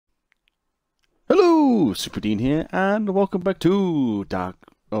Hello, Superdean here, and welcome back to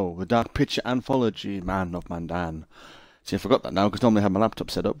the Dark Picture Anthology, Man of Medan. See, I forgot that now because normally I have my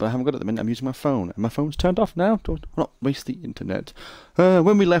laptop set up, but I haven't got it at the minute. I'm using my phone, and my phone's turned off now to not waste the internet.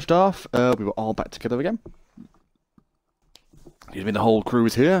 When we left off, we were all back together again. Excuse me, the whole crew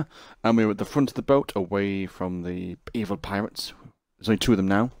is here, and we were at the front of the boat, away from the evil pirates. There's only two of them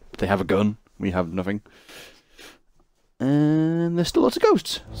now. They have a gun. We have nothing. And there's still lots of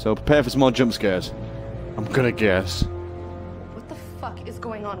ghosts, so prepare for some more jump scares. I'm gonna guess. What the fuck is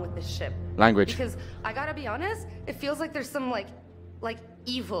going on with this ship? Language. Because I gotta be honest, it feels like there's some like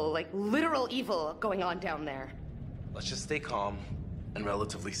evil, like literal evil going on down there. Let's just stay calm and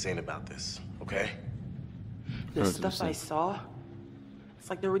relatively sane about this, okay? The stuff I saw, it's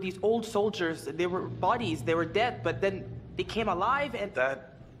like there were these old soldiers, they were bodies, they were dead, but then they came alive and...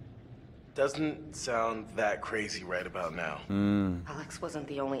 That doesn't sound that crazy right about now. Alex wasn't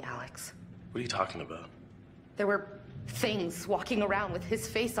the only Alex. What are you talking about? There were things walking around with his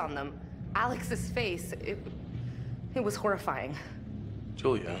face on them. Alex's face. It was horrifying.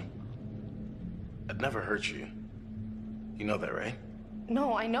 Julia, I'd never hurt you. You know that, right?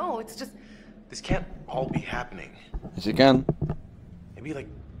 No, I know. It's just... This can't all be happening. Yes, it can. Maybe like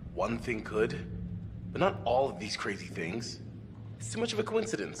one thing could, but not all of these crazy things. It's too much of a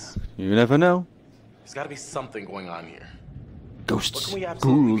coincidence. You never know. There's got to be something going on here. Ghosts, What can we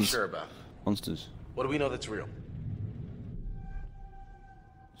absolutely be ghouls, sure about? monsters. What do we know that's real?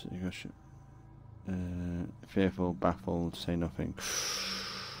 So you got fearful, baffled, say nothing.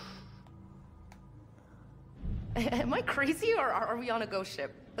 Am I crazy, or are we on a ghost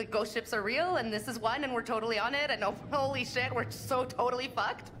ship? Like, ghost ships are real, and this is one, and we're totally on it, and oh, holy shit, we're so totally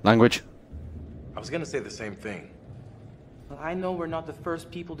fucked? Language. I was gonna say the same thing. Well, I know we're not the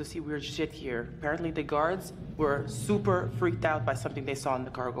first people to see weird shit here. Apparently the guards were super freaked out by something they saw in the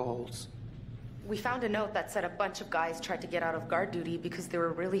cargo holds. We found a note that said a bunch of guys tried to get out of guard duty because they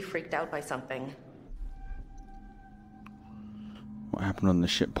were really freaked out by something. What happened on the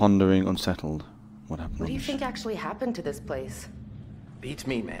ship? Pondering, unsettled. What happened What on do you the think ship? actually happened to this place? Beats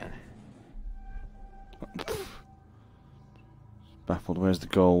me, man. Baffled. Where's the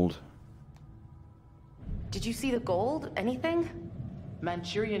gold? Did you see the gold? Anything?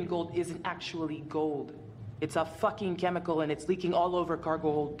 Manchurian gold isn't actually gold. It's a fucking chemical and it's leaking all over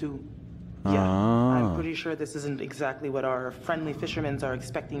cargo hold too. Yeah, I'm pretty sure this isn't exactly what our friendly fishermen are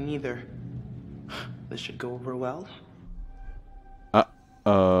expecting either. This should go over well.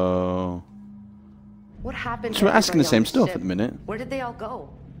 Uh-oh. What happened So to we're asking the everybody same on the stuff ship? at the minute. Where did they all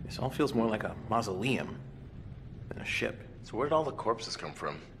go? This all feels more like a mausoleum than a ship. So where did all the corpses come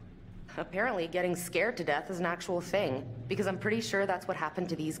from? Apparently getting scared to death is an actual thing, because I'm pretty sure that's what happened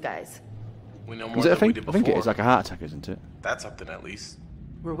to these guys. We know more Is it a than we thing? did I before. think it is like a heart attack, isn't it? That's something at least.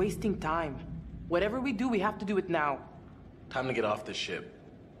 We're wasting time. Whatever we do, we have to do it now. Time to get off this ship.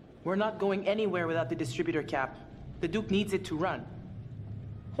 We're not going anywhere without the distributor cap. The Duke needs it to run.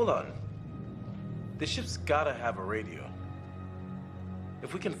 Hold on. This ship's gotta have a radio.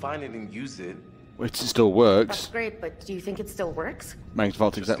 If we can find it and use it, Which still That's works. great, but do you think it still works? Magn's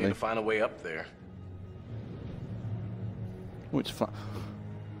fault, just need exactly. to find a way up there. Oh, it's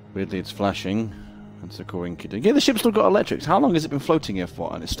weirdly, it's flashing. That's a coinky. Yeah, the ship's still got electrics. How long has it been floating here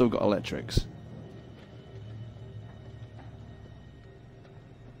for? And it's still got electrics.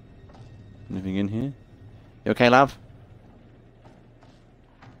 Anything in here? You okay, Lav?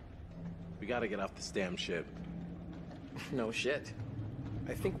 We gotta get off this damn ship. No shit.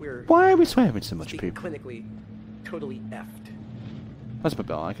 I think we're Why are we swearing so much, speak people? clinically totally effed. That's a bit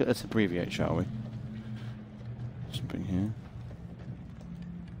like it. Let's abbreviate, shall we? Something here.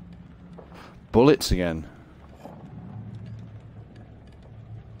 Bullets again.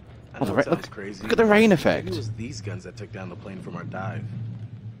 I Oh, know the it ra- sounds crazy. look at the rain Maybe effect. it was these guns that took down the plane from our dive.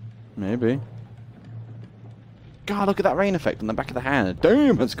 Maybe. God, look at that rain effect on the back of the hand.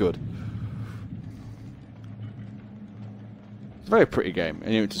 Damn, that's good. It's a very pretty game.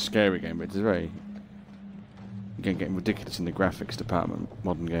 I know it's a scary game, but it's a very... Again, getting ridiculous in the graphics department.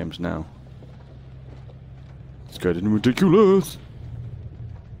 Modern games now. It's getting ridiculous.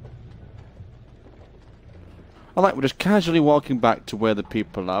 I like we're just casually walking back to where the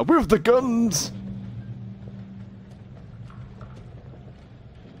people are with the guns.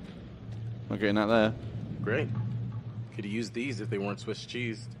 Not getting that there. Great. Could have used these if they weren't Swiss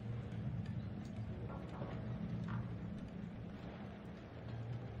cheesed.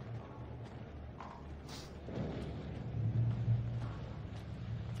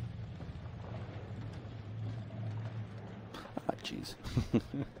 I like cheese.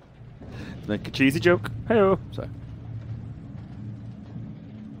 Like a cheesy joke. Hey-oh. So.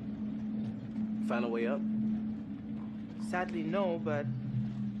 Find a way up? Sadly, no, but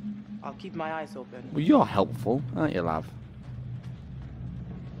I'll keep my eyes open. Well, you're helpful, aren't you, love?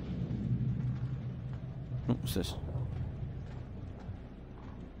 Oh, what's this?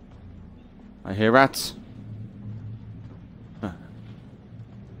 I hear rats. Huh.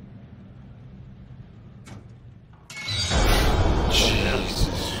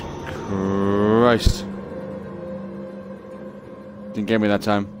 Jesus Christ. Didn't get me that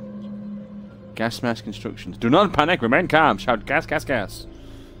time. Gas mask instructions. Do not panic, remain calm. Shout gas, gas, gas.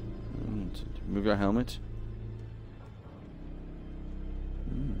 Move your helmet.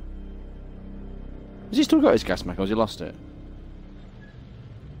 Has he still got his gas mask or has he lost it?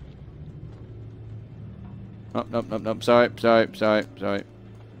 Oh, nope, nope, nope. Sorry.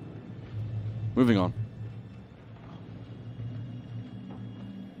 Moving on.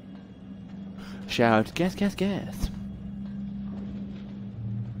 Shout gas, gas, gas.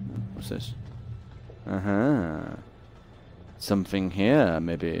 What's this? Something here,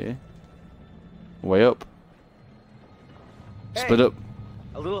 maybe. Way up. Hey, Split up.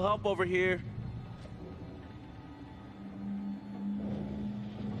 A little help over here.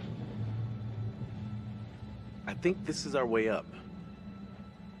 I think this is our way up.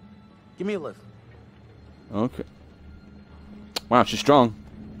 Give me a lift. Okay. Wow, she's strong.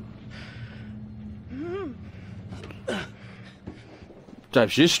 Damn,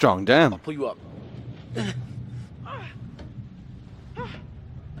 she's strong, damn. I'll pull you up.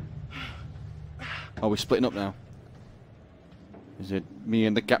 Oh, we're splitting up now. Is it me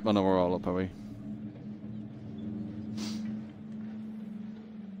and the Gap Runner are all up, are we?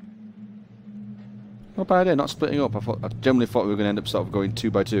 Not bad idea, not splitting up. I generally thought we were going to end up sort of going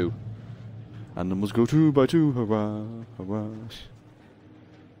 2 by 2. Animals go 2 by 2, hurrah, hurrah.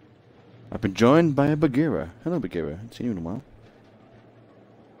 I've been joined by a Bagheera. Hello, Bagheera. Haven't seen you in a while.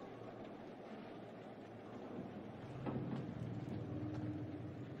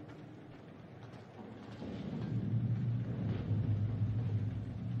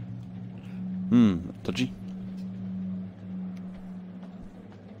 Dodgy.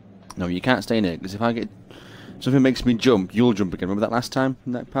 No, you can't stay in it, because if I get... something makes me jump, you'll jump again. Remember that last time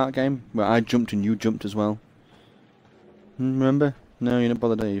in that part game? Where I jumped and you jumped as well? Remember? No, you're not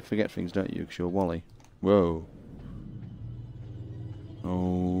bothered, you forget things, don't you? Because you're Wally. Whoa.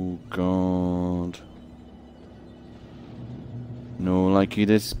 Oh, God. No, likey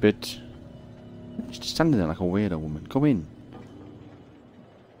this bit. Just standing there like a weirdo woman. Go in.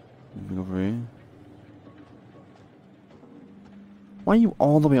 Moving over here. Why are you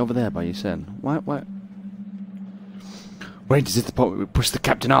all the way over there by yourself? Why? Wait, is it the point where we push the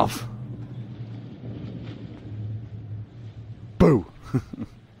captain off? Boo!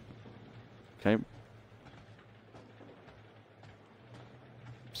 Okay.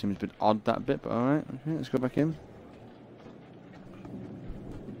 Seems a bit odd, that bit, but alright. Okay, let's go back in.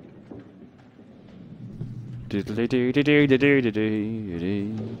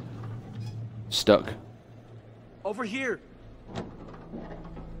 Stuck. Over here.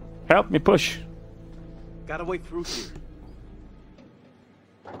 Help me push. Got a way through here.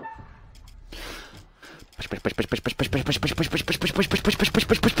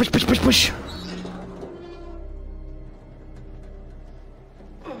 Push.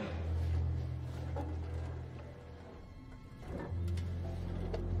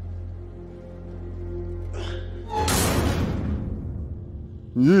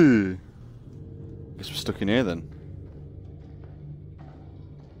 Yeah. Guess we're stuck in here then.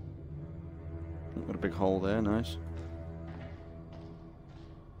 Got a big hole there, nice.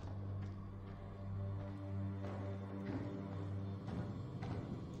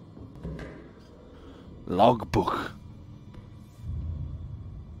 Logbook.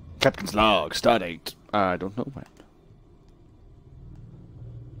 Captain's log, stardate. I don't know when.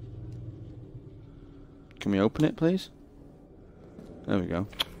 Can we open it, please? There we go.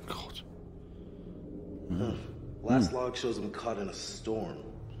 God. Last log shows him caught in a storm.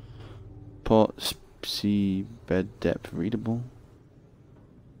 Port, sea, bed depth, readable.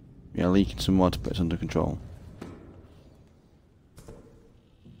 Yeah, leaking some water, but it's under control.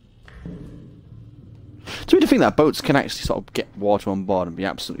 So we think that boats can actually sort of get water on board and be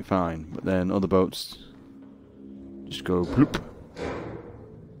absolutely fine, but then other boats just go bloop.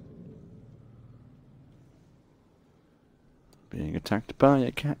 Being attacked by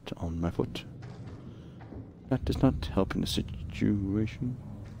a cat on my foot. That does not help in the situation.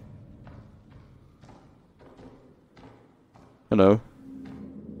 Hello.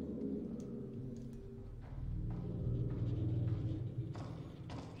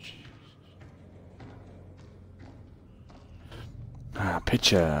 Ah,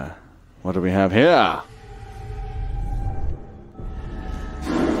 picture. What do we have here?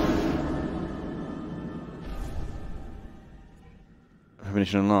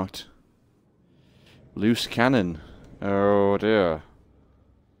 Ammunition unlocked. Loose cannon. Oh dear.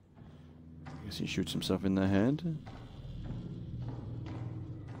 I guess he shoots himself in the head.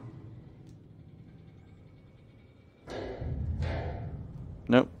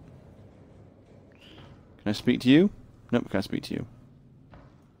 Nope. Can I speak to you? Nope, can't speak to you.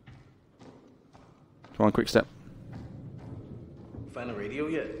 Come on, quick step. Find a radio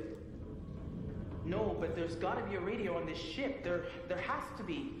yet? No, but there's gotta be a radio on this ship. There has to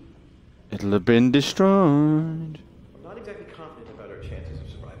be. It'll have been destroyed. I'm not exactly confident about our chances of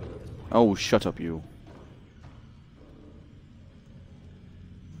survival at this point. Oh, shut up, you.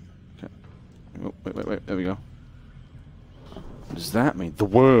 Okay. Oh, wait. There we go. What does that mean? The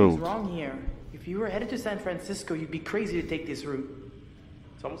world. What's wrong here? If you were headed to San Francisco, you'd be crazy to take this route.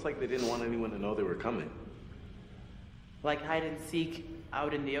 It's almost like they didn't want anyone to know they were coming. Like hide and seek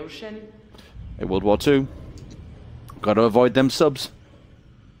out in the ocean? Hey, World War II. Gotta avoid them subs.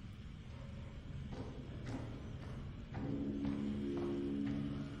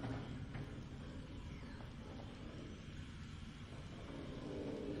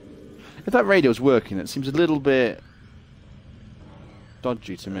 If that radio's working, it seems a little bit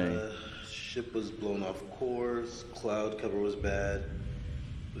dodgy to me. Ship was blown off course, cloud cover was bad.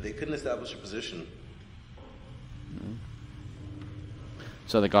 They couldn't establish a position.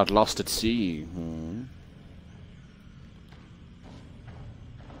 So they got lost at sea.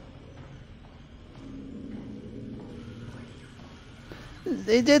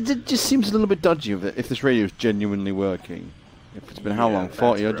 It just seems a little bit dodgy if this radio is genuinely working. If it's been how long?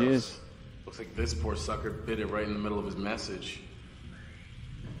 40 odd years? Looks like this poor sucker bit it right in the middle of his message.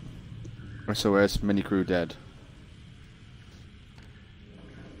 SOS, mini crew dead.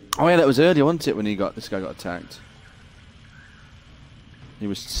 Oh yeah, that was earlier, wasn't it, when this guy got attacked? He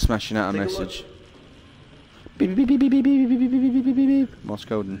was smashing out a message. Beep beep beep beep beep beep beep beep beep beep beep beep beep. Morse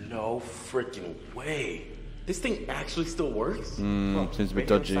coding. No freaking way. This thing actually still works? Well, Seems a bit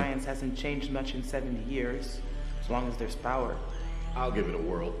radio dodgy. science hasn't changed much in 70 years, as long as there's power. I'll give it a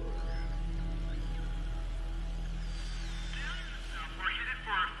whirl.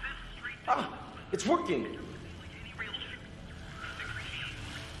 Ah, it's working.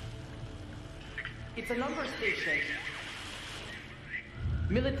 It's a number station.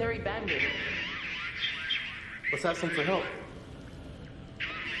 Military bandit. Let's have some for help.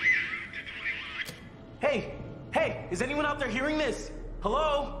 Hey! Hey! Is anyone out there hearing this?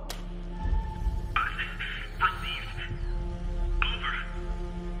 Hello?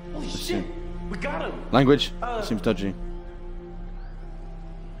 Holy shit! We got him! Language seems dodgy.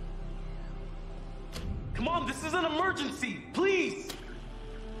 Come on, this is an emergency! Please!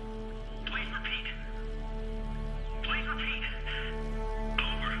 Please repeat. Please repeat.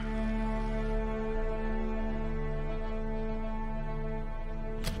 Over.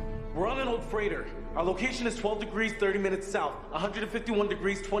 We're on an old freighter. Our location is 12 degrees 30 minutes south, 151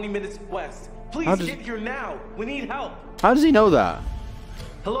 degrees 20 minutes west. Please get here now. We need help. How does he know that?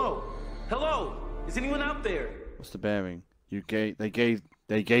 Hello? Hello? Is anyone out there? What's the bearing? They gave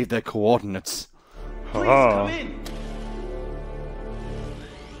their coordinates. Please come in.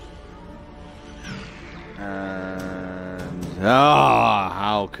 And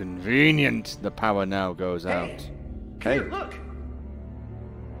how convenient. The power now goes out. Here, look.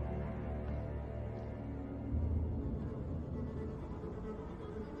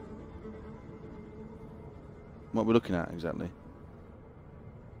 What we're looking at exactly?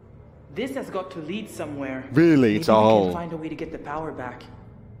 This has got to lead somewhere. Really? It's a Maybe we hole. can find a way to get the power back.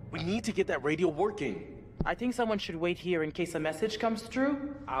 We need to get that radio working. I think someone should wait here in case a message comes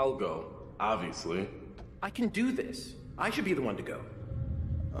through. I'll go, obviously. I can do this. I should be the one to go.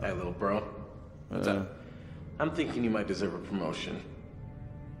 Hey, little bro. What's up? I'm thinking you might deserve a promotion.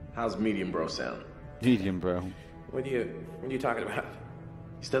 How's medium bro sound? Medium, bro. What are you talking about?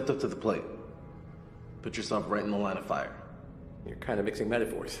 You stepped up to the plate. Put yourself right in the line of fire. You're kind of mixing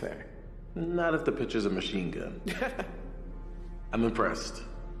metaphors there. Not if the picture's a machine gun. I'm impressed.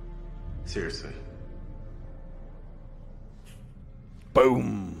 Seriously.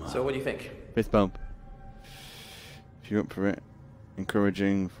 Boom. So what do you think? Fifth bump. If you're up for it,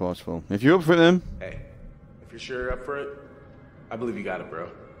 encouraging, forceful. If you're up for it, then. Hey, if you're sure you're up for it, I believe you got it, bro.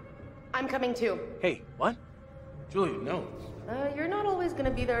 I'm coming too. Hey, what? Julia, no. You're not always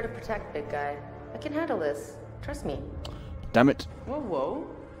gonna be there to protect, big guy. I can handle this. Trust me. Damn it. Whoa, whoa.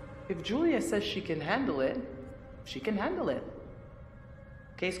 If Julia says she can handle it, she can handle it.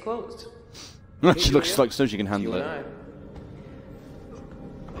 Case closed. She looks like so she can handle You it. and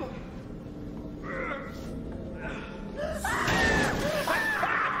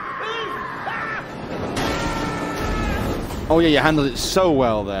Oh yeah, you handled it so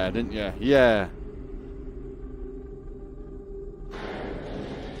well there, didn't you? Yeah.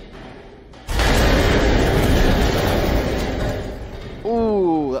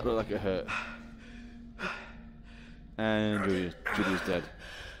 Ooh, that looked like it hurt. And Julia's dead.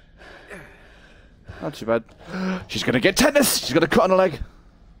 Not too bad. She's gonna get tetanus! She's got a cut on her leg!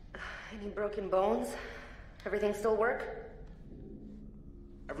 Any broken bones? Everything still work?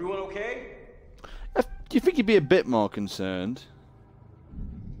 Everyone okay? Do you think he'd be a bit more concerned?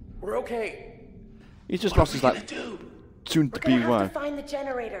 We're okay. He's just lost his, like, soon-to-be We're gonna have wife. to find the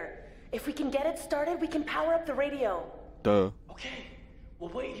generator. If we can get it started, we can power up the radio. Duh. Okay, we'll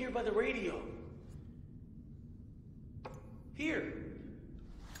wait here by the radio. Here.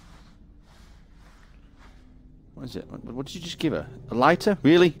 What is it? What did you just give her? A lighter?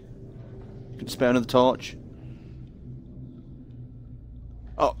 Really? You can spare another torch?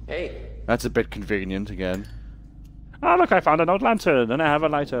 Oh. Hey. That's a bit convenient again. Ah, look, I found an old lantern and I have a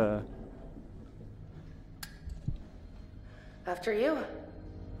lighter. After you.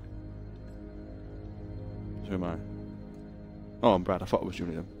 Who am I? Oh, I'm Brad. I thought it was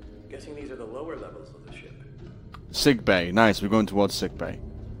Julian. Guessing these are the lower levels of the ship. Sig Bay. Nice. We're going towards Sig Bay.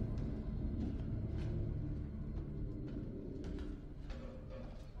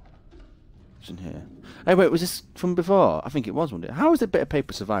 What's in here? Hey, wait. Was this from before? I think it was, wasn't it? How has the bit of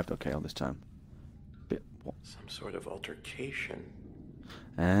paper survived okay all this time? Bit what? Some sort of altercation.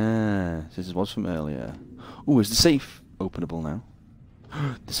 Ah, this was from earlier. Oh, is the safe openable now?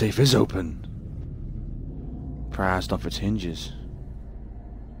 The safe is open. Prized off its hinges.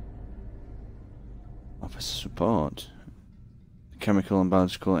 Officer support. Chemical and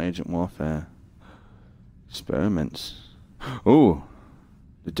biological agent warfare. Experiments. Oh!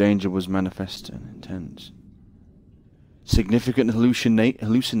 The danger was manifest and intense. Significant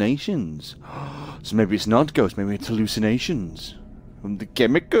hallucinations. So maybe it's not ghosts, maybe it's hallucinations. From the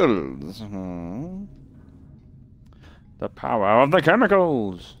chemicals. The power of the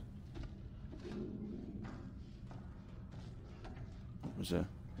chemicals. There's a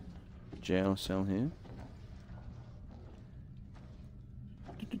jail cell here.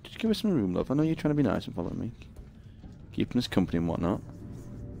 Just give us some room, love. I know you're trying to be nice and follow me. Keeping us company and whatnot.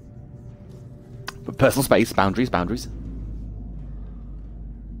 But personal space, boundaries.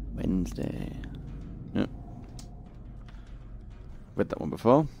 Wednesday. Yep. Read that one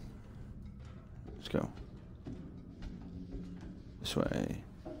before. Let's go. This way.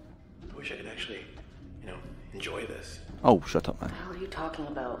 I wish I could actually, enjoy this. Oh, shut up, man. What the hell are you talking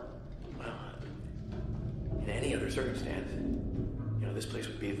about? Well, in any other circumstance, this place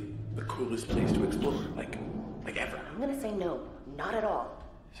would be the coolest place to explore, like ever. I'm gonna say no. Not at all.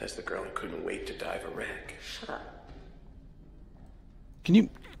 Says the girl who couldn't wait to dive a wreck. Shut up. Can you...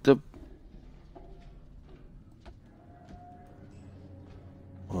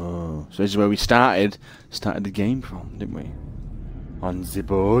 Whoa. So this is where we started the game from, didn't we? On the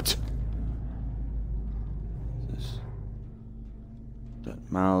boat. This. That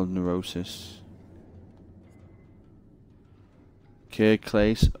mild neurosis. Case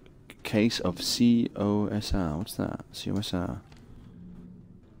of COSR. What's that? COSR.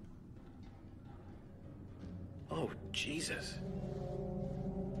 Oh, Jesus.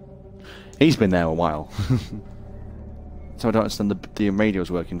 He's been there a while. So I don't understand the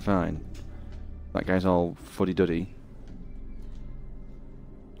radio's working fine. That guy's all fuddy-duddy.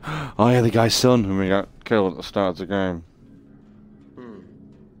 Oh yeah, the guy's son who we got killed at the start of the game.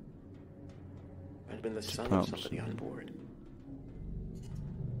 Might have been the son of somebody on board.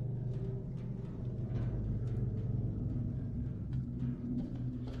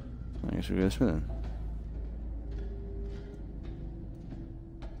 I guess we'll go this way then.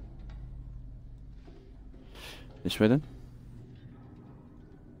 This way then.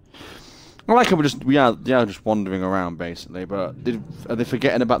 I like how we are just wandering around basically, but are they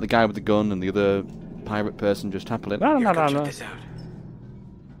forgetting about the guy with the gun and the other pirate person just happily? Here, go check this out.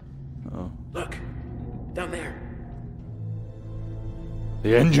 Oh. Look, down there.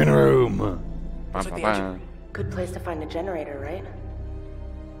 The engine room. Looks like the engine room. Good place to find a generator, right?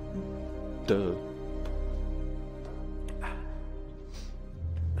 Duh.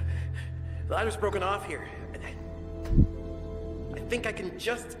 The ladder's broken off here. I think I can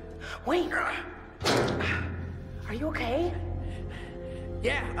just... Wait! Are you okay?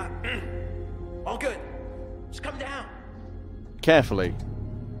 Yeah, all good. Just come down. Carefully.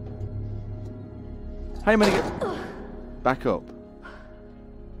 How are you going to get back up?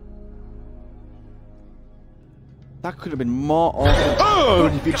 That could have been more awful. Oh,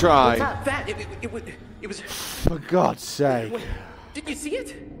 if you try. That, it was... For God's sake. Wait, did you see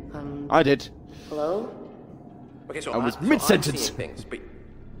it? I did. Hello? Okay, so I was I'm mid-sentence. seeing things, but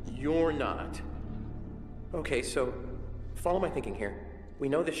you're not. Okay, so follow my thinking here. We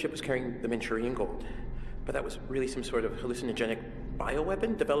know this ship was carrying the Manchurian gold, but that was really some sort of hallucinogenic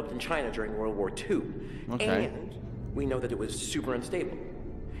bioweapon developed in China during World War II. Okay. And we know that it was super unstable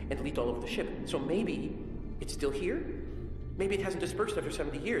and leaked all over the ship. So maybe it's still here? Maybe it hasn't dispersed after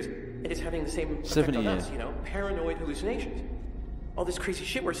 70 years and it's having the same effect on us, you know? Paranoid hallucinations. All this crazy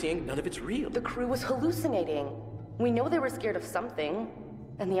shit we're seeing, none of it's real. The crew was hallucinating. We know they were scared of something.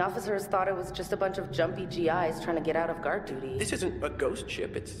 And the officers thought it was just a bunch of jumpy GIs trying to get out of guard duty. This isn't a ghost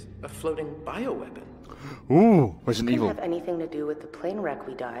ship, it's a floating bioweapon. Ooh, Resident Couldn't Evil. have anything to do with the plane wreck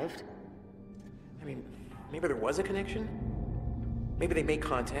we dived. I mean, maybe there was a connection? Maybe they made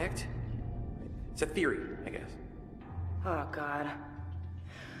contact? It's a theory, I guess. Oh, God.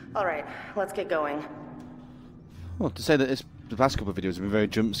 All right, let's get going. Well, to say that the past couple of videos have been very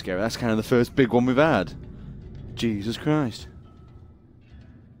jump scary, that's kind of the first big one we've had. Jesus Christ.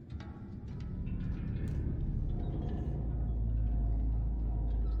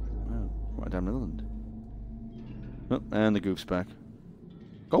 Wow, what a damn island. Oh, and the goof's back.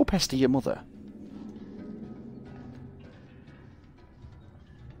 Go pester your mother.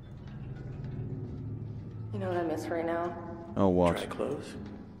 You know what I miss right now? Oh, what? Dry clothes?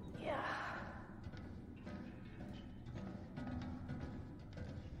 Yeah.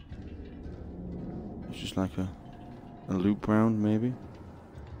 It's just like a loop round, maybe?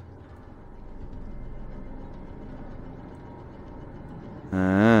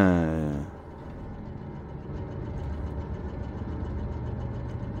 Ah.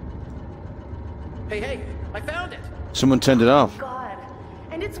 Hey, I found it! Someone turned it off. God.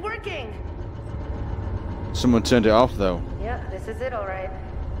 And it's working! Someone turned it off, though. Yeah, this is it, all right.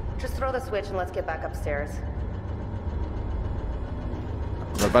 Just throw the switch and let's get back upstairs.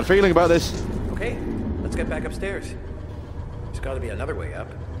 I've got a bad feeling about this. Okay, let's get back upstairs. There's gotta be another way up.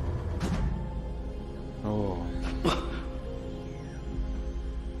 Oh.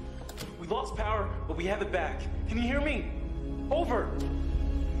 We lost power, but we have it back. Can you hear me? Over.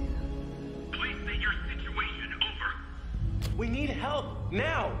 Please state your situation. Over. We need help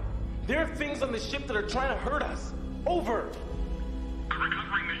now. There are things on the ship that are trying to hurt us. Over. A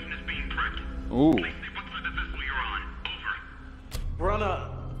recovery mission is being prepped. Ooh. Please say what side of the vessel you're on. Over. We're on a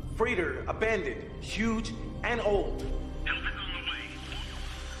freighter, abandoned, huge, and old. Help is on the way.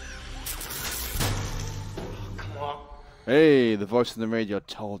 Come on. Hey, the voice on the radio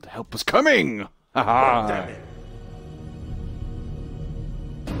told help was coming! Haha! Damn it.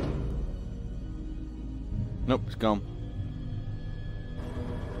 Nope, it's gone.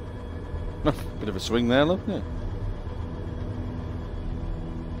 Bit of a swing there, look, isn't it?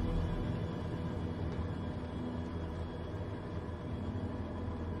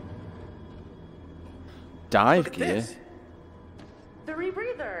 Dive Look at gear? this. The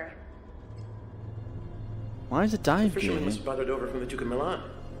rebreather! Why is it dive gear? Fisherman must have brought it over from the Duke of Milan.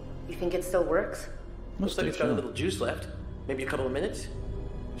 You think it still works? Looks like it's got a little juice left. Maybe a couple of minutes.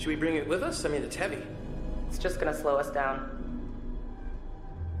 Should we bring it with us? I mean, it's heavy. It's just gonna slow us down.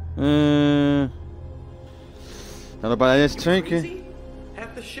 Not a bad idea to take it. Crazy?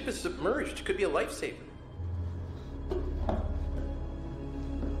 Half the ship is submerged. Could be a lifesaver.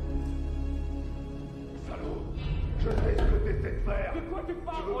 Salaud! Je sais ce que t'essaies de faire! De quoi tu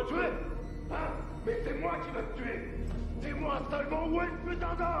parles? Tu veux me tuer? Hein? Mais c'est moi qui vais te tuer! Dis-moi seulement où est le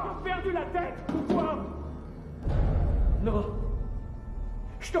putain d'or! T'as perdu la tête! Ou quoi? Non!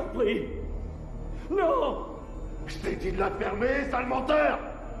 Je t'en prie! Non! Je t'ai dit de la fermer, sale menteur!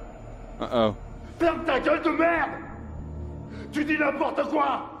 Uh-oh. Ferme ta gueule de merde! Tu dis n'importe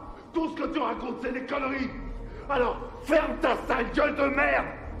quoi! Tout ce que tu racontes, c'est des conneries! Alors, ferme ta sale gueule de merde!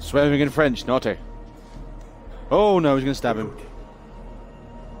 Swearing in French, naughty. Oh no, he's gonna stab him.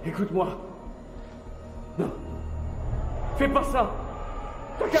 Écoute-moi. Non. Fais pas ça!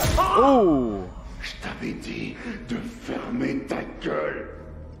 Oh! Je t'avais dit de fermer ta gueule!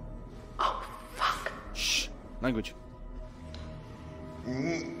 Oh, fuck. Shh. Language.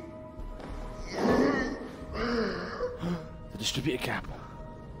 The distributor cap.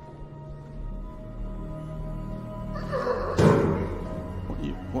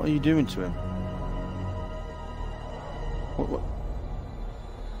 What are you doing to him? What?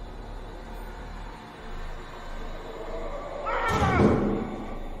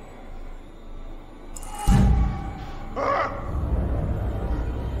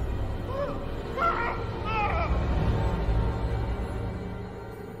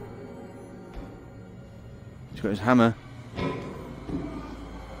 He's got his hammer.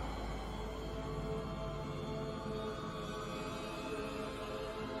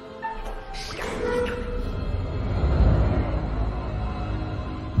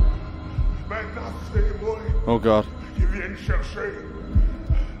 god. Ils viennent chercher.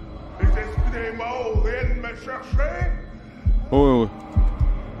 Les esprits des morts viennent me chercher. Oh.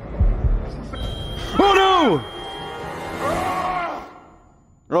 Oh no!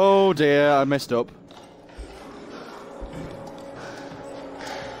 Oh dear, I messed up.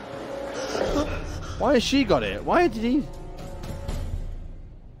 Why has she got it? Why did he?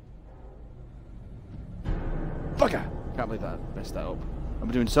 Fucker! Can't believe that I messed that up. I'm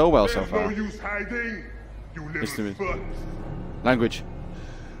doing so well so far. There's no use hiding, you little foot. Language.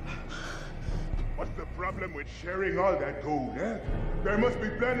 What's the problem with sharing all that gold, eh? There must be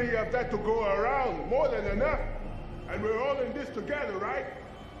plenty of that to go around, more than enough. And we're all in this together, right?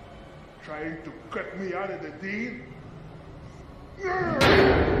 Trying to cut me out of the deal?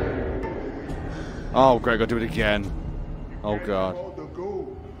 Oh, Greg, I'll do it again. Oh, God. All the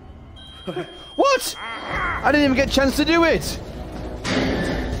gold. What? I didn't even get a chance to do it.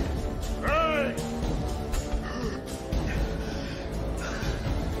 Hey!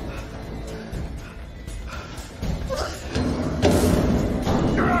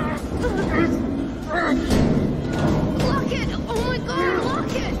 Lock it! Oh my god,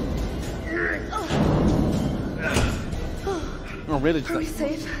 lock it! Oh, really? Are we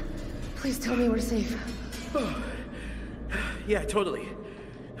safe? Please tell me we're safe. Yeah, totally.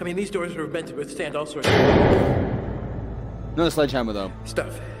 I mean, these doors were meant to withstand all sorts of Another sledgehammer, though.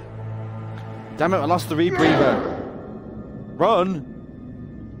 stuff. Damn it, I lost the rebreather. Run!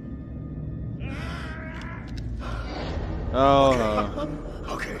 Oh.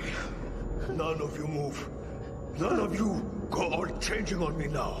 Okay. None of you move. None of you go all changing on me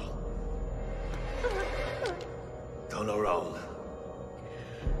now. Turn around.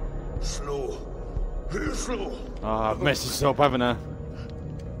 Slow. Real slow. Oh, I've messed this up, haven't I?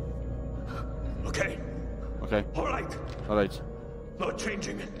 Okay. Okay. Alright. Alright. No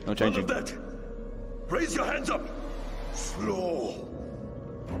changing. No changing. None of that. Raise your hands up. Slow.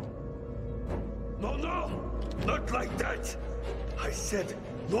 No, no. Not like that. I said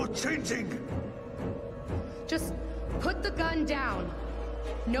no changing. Just put the gun down.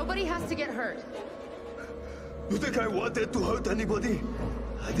 Nobody has to get hurt. You think I wanted to hurt anybody?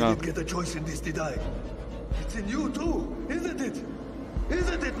 I didn't get a choice in this, did I? It's in you too, isn't it?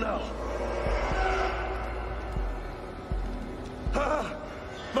 Isn't it now? Ah,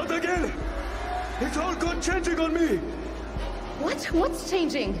 not again! It's all gone changing on me! What? What's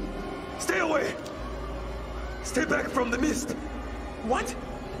changing? Stay away! Stay back from the mist! What?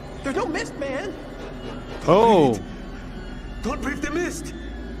 There's no mist, man! Oh! Don't breathe the mist!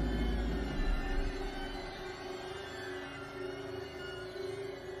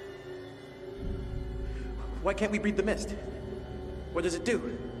 Why can't we breathe the mist? What does it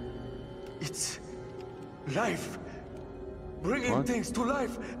do? It's life. Bringing What? things to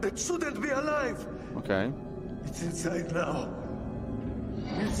life that shouldn't be alive. Okay. It's inside now.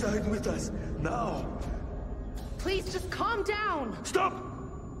 Inside with us now. Please just calm down. Stop!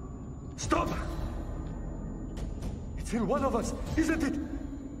 Stop! It's in one of us, isn't it?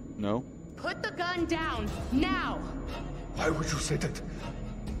 No. Put the gun down now. Why would you say that?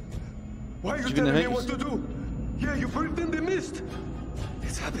 Why are you You're telling gonna me what hate to do? Yeah, you breathed in the mist.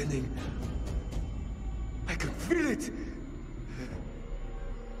 It's happening. I can feel it.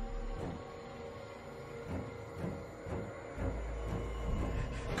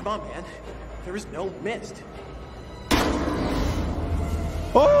 Come on, man. There is no mist.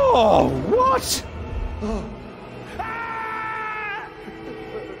 Oh! What?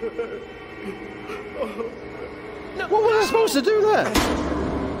 No. What was I supposed to do there?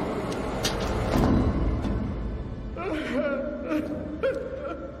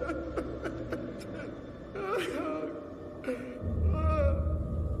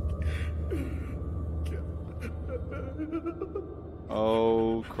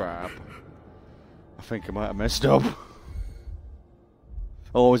 Oh crap. I think I might have messed up.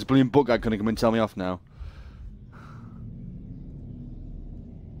 Oh, is a brilliant book guy gonna come and tell me off now?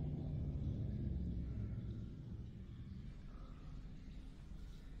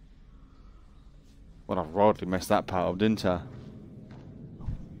 Well, I royally messed that part up, didn't I?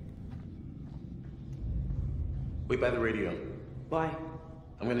 Wait by the radio. Why?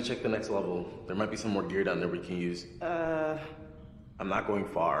 I'm gonna check the next level. There might be some more gear down there we can use. I'm not going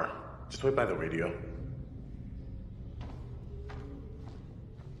far. Just wait by the radio.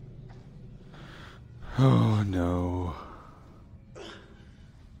 Oh no.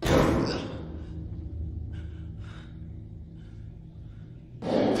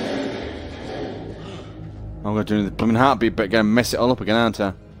 I'm gonna do the blooming heartbeat bit again, mess it all up again, aren't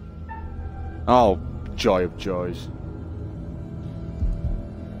I? Oh, joy of joys.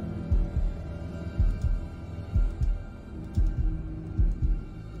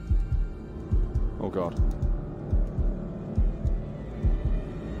 god.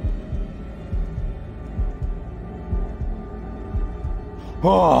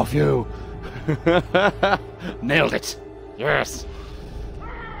 Oh, phew! Nailed it! Yes!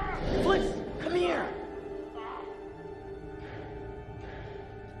 Blitz, come here!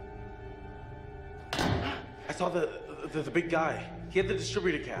 I saw the big guy. He had the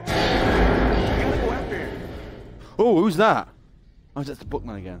distributor cap. We gotta go after him. Oh, who's that? Oh, that's the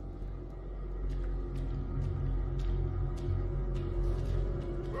bookman again.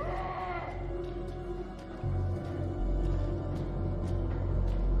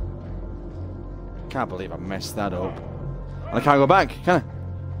 Can't believe I messed that up. And I can't go back, can I?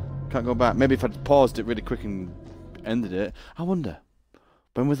 Can't go back. Maybe if I'd paused it really quick and ended it. I wonder,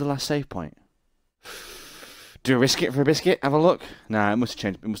 when was the last save point? Do a risk it for a biscuit? Have a look. Nah, it must have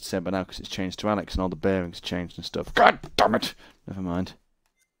changed. It must have said by now because it's changed to Alex and all the bearings changed and stuff. God damn it! Never mind.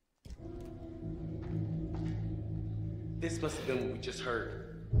 This must have been what we just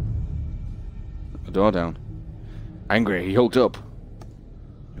heard. The door down. Angry, he hulked up.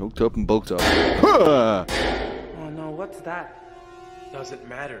 He hulked up and bulked up. Oh no, what's that? Doesn't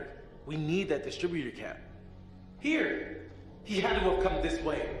matter. We need that distributor cap. Here! He had to have come this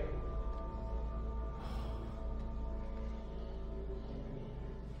way.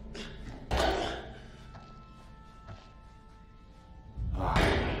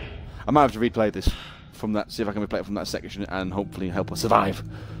 I might have to replay this from that, see if I can replay it from that section and hopefully help us survive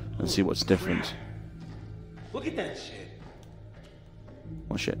and see what's different. Look at that shit.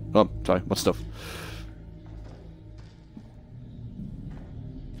 What shit? Oh, sorry, what stuff?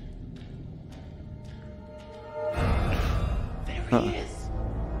 There he is.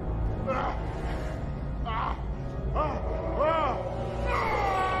 I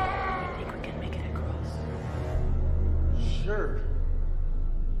think we can make it across. Sure.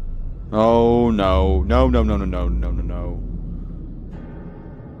 Oh no. No, no, no, no, no, no, no, no.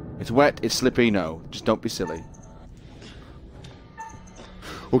 It's wet, it's slippy, no. Just don't be silly.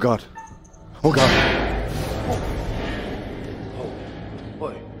 Oh god. Oh god. Oh,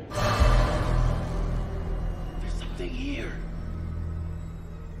 boy. There's something here.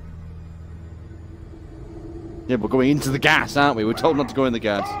 Yeah, we're going into the gas, aren't we? We're told not to go in the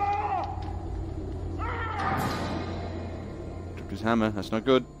gas. Dropped his hammer, that's not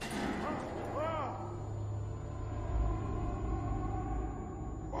good.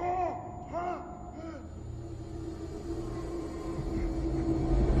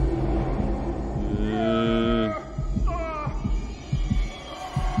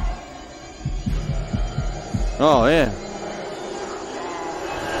 Oh, yeah.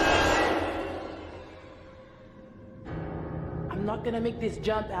 I'm not gonna make this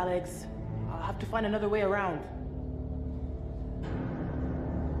jump, Alex. I'll have to find another way around.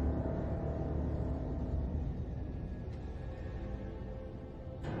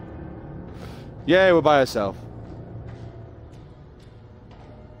 Yeah, we're by ourselves.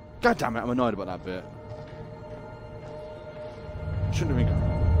 God damn it, I'm annoyed about that bit. Shouldn't have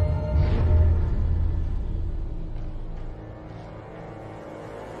been.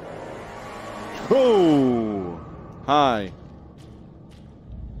 Oh! Hi.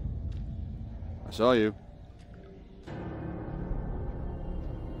 I saw you.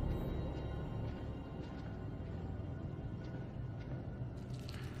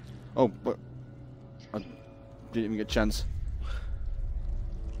 Oh, but I didn't even get a chance.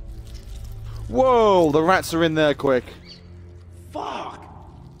 Whoa! The rats are in there quick. Fuck!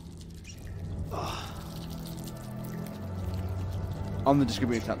 On the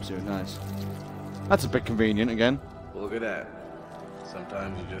distributor tab soon, nice. That's a bit convenient again. Look at that.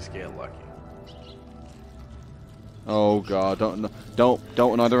 Sometimes you just get lucky. Oh god, don't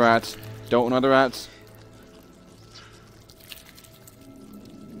annoy the rats. Don't annoy the rats.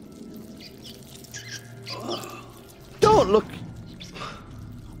 Don't look.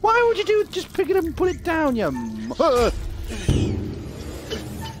 Why would you do it? Just pick it up and put it down, you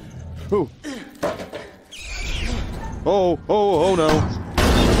Oh. Oh no.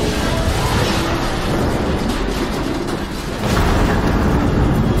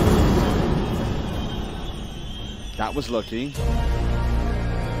 That was lucky.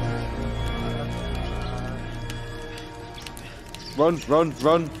 Run, run,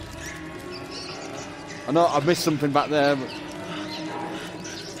 run. I know I missed something back there. But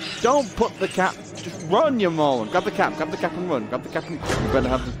don't put the cap. Just run, you moron. Grab the cap and run. Grab the cap and you better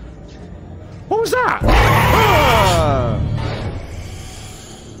have the... What was that? Ah!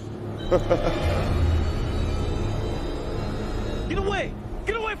 Get away!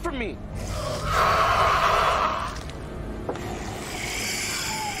 Get away from me!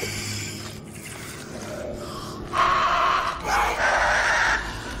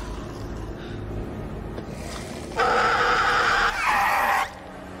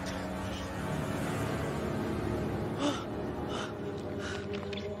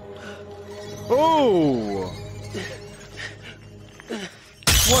 Oh!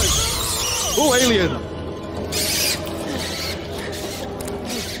 What? Oh, alien!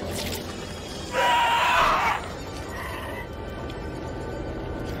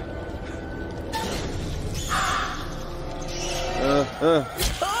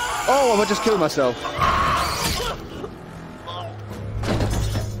 Oh, I just killed myself.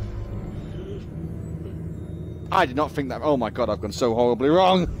 I did not think that. Oh my god, I've gone so horribly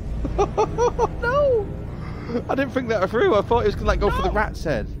wrong. No! I didn't think that through. I thought it was gonna like go for the rat's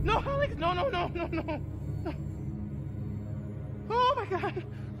head. No, Alex, no. Oh my god.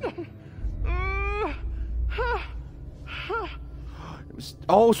 No. It was.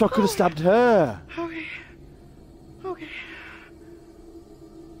 Oh, so I could have stabbed her. Okay.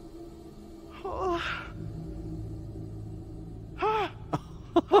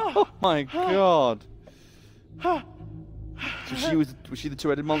 Oh my god. So was she the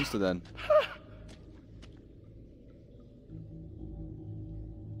two-headed monster then?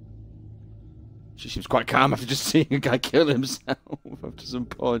 She seems quite calm after just seeing a guy kill himself after some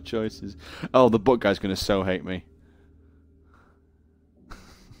poor choices. Oh, the book guy's gonna so hate me.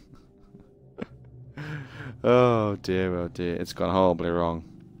 Oh dear, it's gone horribly wrong.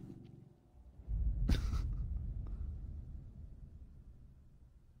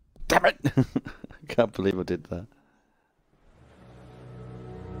 Damn it! I can't believe I did that.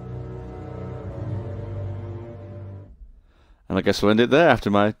 And I guess we'll end it there after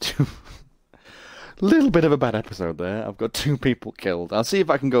my little bit of a bad episode there. I've got 2 people killed. I'll see if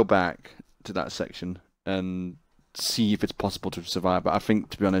I can go back to that section and see if it's possible to survive. But I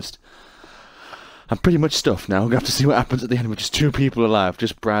think, to be honest, I'm pretty much stuffed now. I'm going to have to see what happens at the end with just 2 people alive.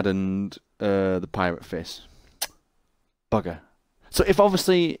 Just Brad and the pirate face. Bugger. So if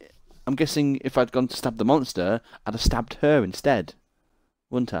obviously, I'm guessing if I'd gone to stab the monster, I'd have stabbed her instead.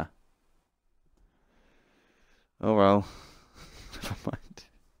 Wouldn't I? Oh well. Never mind.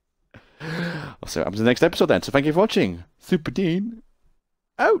 I'll see what happens in the next episode then. So thank you for watching. Superdean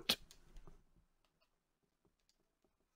out.